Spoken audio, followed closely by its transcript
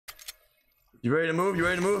You ready to move? You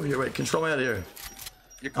ready to move? Here, wait, control me out of here.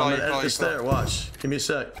 You're calling, you're calling. It's there, watch. Give me a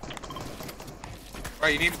sec.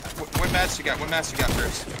 Alright, you need. What mats you got? What mats you got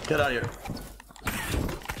first? Get out of here.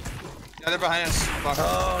 Yeah, they're behind us. Fuck.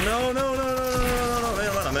 Oh, no. Man,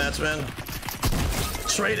 I'm out of mats, man.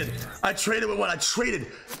 Traded. I traded with what? I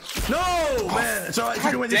traded. No, man. It's alright. You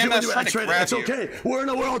can win. You can win. I traded. It's okay. We're in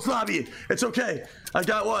the world's lobby. It's okay. I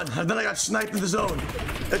got one. And then I got sniped in the zone.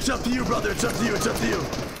 It's up to you, brother. It's up to you. It's up to you.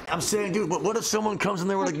 I'm saying, dude, what if someone comes in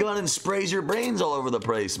there with a gun and sprays your brains all over the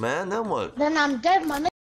place, man? Then what? Then I'm dead, my nigga.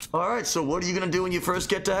 Alright, so what are you gonna do when you first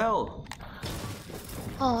get to hell?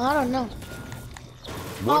 Oh, I don't know.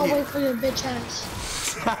 I'll wait for your bitch ass.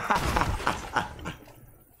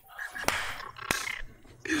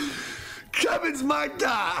 Kevin's my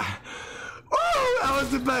guy. Oh, that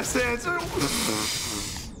was the best answer.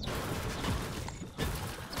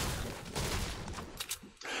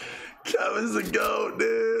 Kevin's the GOAT,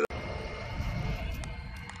 dude.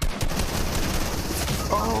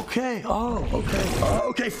 Okay.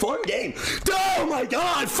 Okay. Fun game. Oh my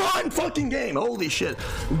God, fun fucking game. Holy shit.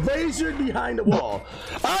 Lasered behind a wall.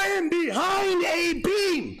 I am behind a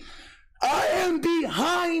beam. I am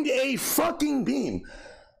behind a fucking beam.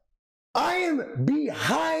 I am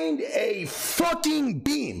behind a fucking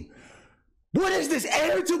beam. What is this?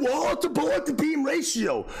 Air to wall to bullet to beam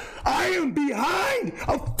ratio. I am behind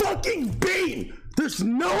a fucking beam. There's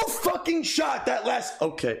no fucking shot that lasts.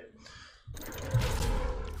 Okay.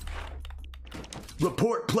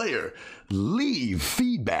 Report player. Leave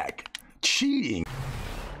feedback. Cheating.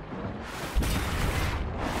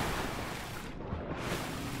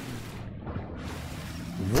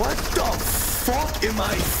 What the fuck am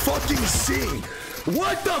I fucking seeing?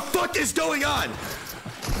 What the fuck is going on?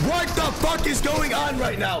 What the fuck is going on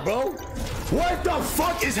right now, bro? What the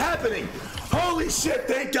fuck is happening? Holy shit,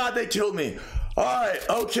 thank God they killed me. Alright,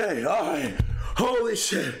 okay, alright. Holy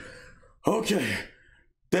shit. Okay.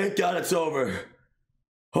 Thank God it's over.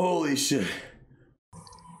 Holy shit.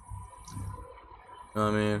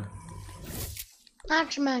 I mean...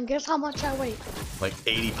 Actually, man, guess how much I weigh? Like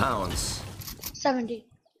 80 pounds. 70.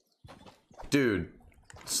 Dude,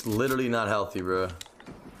 it's literally not healthy, bro.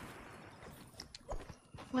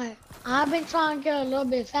 Wait, I've been trying to get a little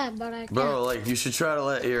bit fat, but I can't. Bro, like, you should try to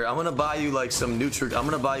let here. I'm gonna buy you like some I'm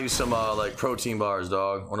gonna buy you some like protein bars,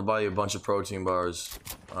 dog. I wanna buy you a bunch of protein bars.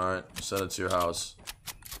 Alright, send it to your house.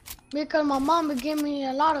 Because my mama gave me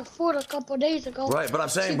a lot of food a couple days ago. Right, but I'm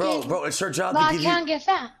saying, bro, it's her job to give you. But I can't get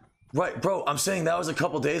fat. Right, bro, I'm saying that was a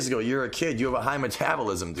couple days ago. You're a kid. You have a high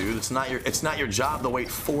metabolism, dude. It's not your job to wait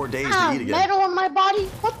 4 days to eat again. Metal in my body?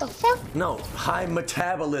 What the fuck? No, high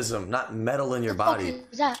metabolism, not metal in your body. What the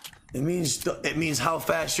fuck is that? It means how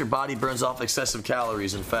fast your body burns off excessive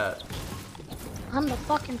calories and fat. I'm the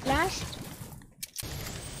fucking Flash?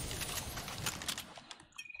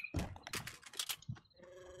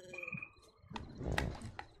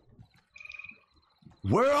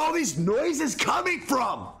 Where are all these noises coming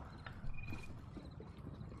from?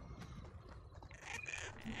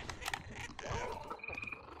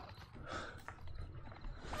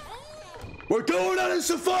 We're going on a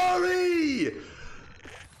safari!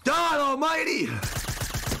 God almighty!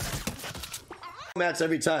 Mats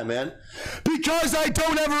every time, man. Because I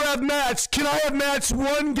don't ever have mats. Can I have mats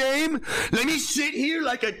one game? Let me sit here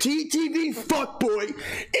like a TTV fuckboy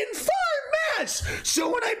in 5 mats.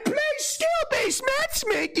 So when I play skill-based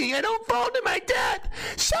matchmaking, I don't fall to my death.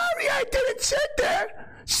 Sorry I didn't sit there.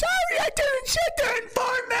 Sorry I didn't sit there and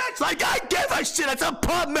farm match like I give a shit. It's a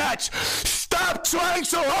pub match. Stop trying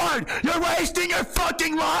so hard. You're wasting your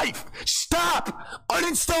fucking life. Stop.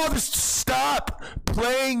 Uninstall this. Stop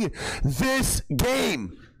playing this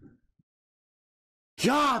game.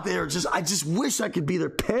 God, I just wish I could be their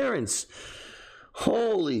parents.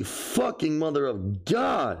 Holy fucking mother of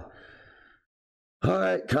God. All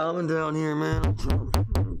right, calming down here, man.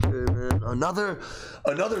 Okay, man.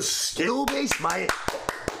 Another skill-based.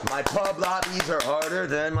 My pub lobbies are harder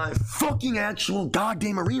than my fucking actual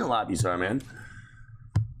goddamn arena lobbies are, man.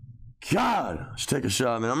 God, let's take a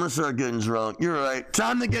shot, man. I'm gonna start getting drunk. You're right.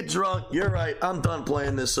 Time to get drunk. You're right. I'm done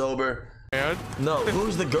playing this sober. Man. No,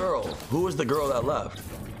 who's the girl? Who was the girl that left?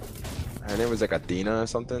 Her name was like Athena or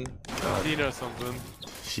something. Athena something.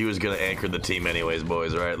 She was gonna anchor the team anyways,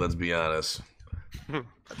 boys, right? Let's be honest.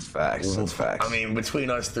 That's facts. That's facts. I mean, between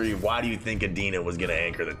us three, why do you think Adina was gonna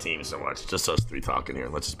anchor the team so much? Just us three talking here.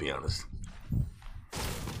 Let's just be honest.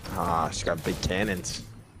 Ah, she got big cannons.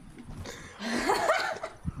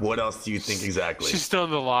 What else do you think exactly? She's still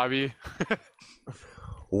in the lobby.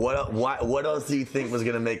 What else do you think was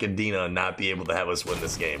gonna make Adina not be able to have us win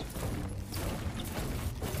this game?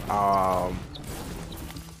 I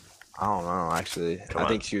I don't know, actually. I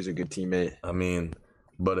think she was a good teammate. I mean,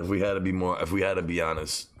 but if we had to be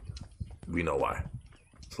honest, we know why.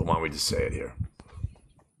 So why don't we just say it here?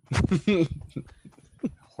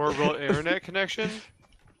 Horrible internet connection?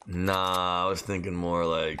 Nah, I was thinking more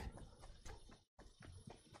like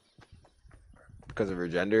because of her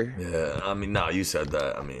gender. Yeah, I mean, no, you said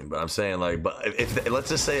that. I mean, but I'm saying like, but if let's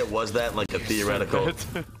just say it was that, like a theoretical.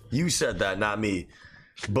 You said that, not me.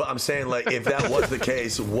 But I'm saying like, if that was the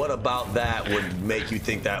case, what about that would make you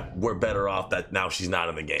think that we're better off that now she's not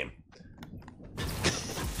in the game?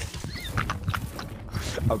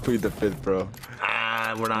 I'll plead the fifth, bro.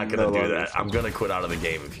 We're not gonna do that. I'm gonna quit out of the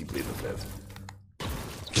game if you plead the fifth.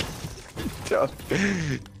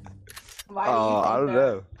 I don't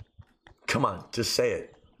know. Come on, just say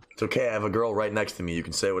it. It's okay. I have a girl right next to me. You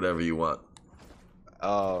can say whatever you want.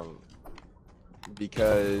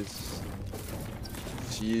 Because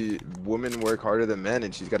women work harder than men,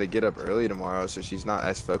 and she's got to get up early tomorrow, so she's not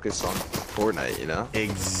as focused on Fortnite, you know?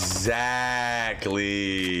 Exactly.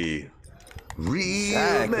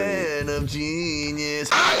 Real man of genius.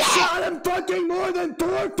 I shot him fucking more than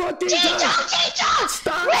 4 fucking times.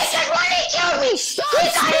 Stop. Richard, what did he kill me? Stop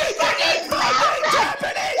speaking in fucking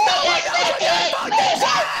Japanese. No one knows what your fucking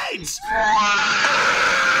sides.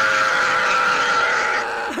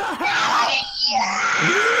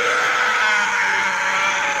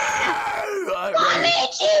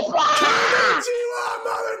 Konnichiwa,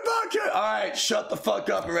 motherfucker. Alright, shut the fuck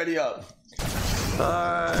up and ready up.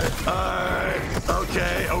 Alright,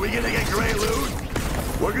 okay. Are we gonna get great loot?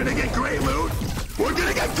 We're gonna get great loot? We're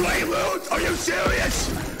gonna get great loot? Are you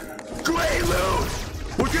serious? Great loot!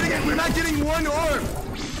 We're not getting 1 orb!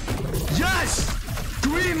 Yes!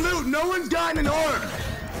 Green loot, no one's gotten an orb!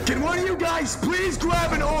 Can one of you guys please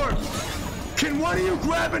grab an orb? Can one of you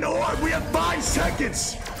grab an orb? We have 5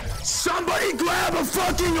 seconds! Somebody grab a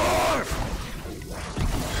fucking orb!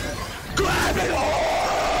 Grab an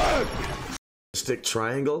orb! Stick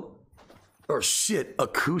triangle? Or shit,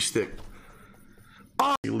 acoustic.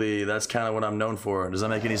 Obviously, that's kind of what I'm known for. Does that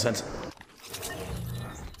make any sense?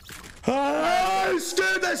 Oh,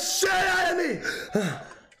 scared the shit out of me!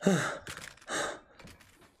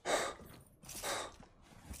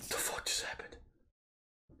 The fuck just happened?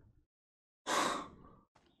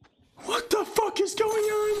 What the fuck is going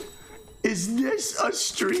on? Is this a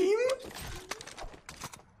stream?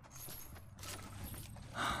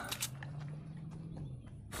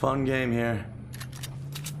 Fun game here.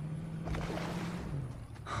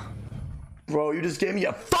 Bro, you just gave me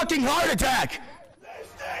a fucking heart attack!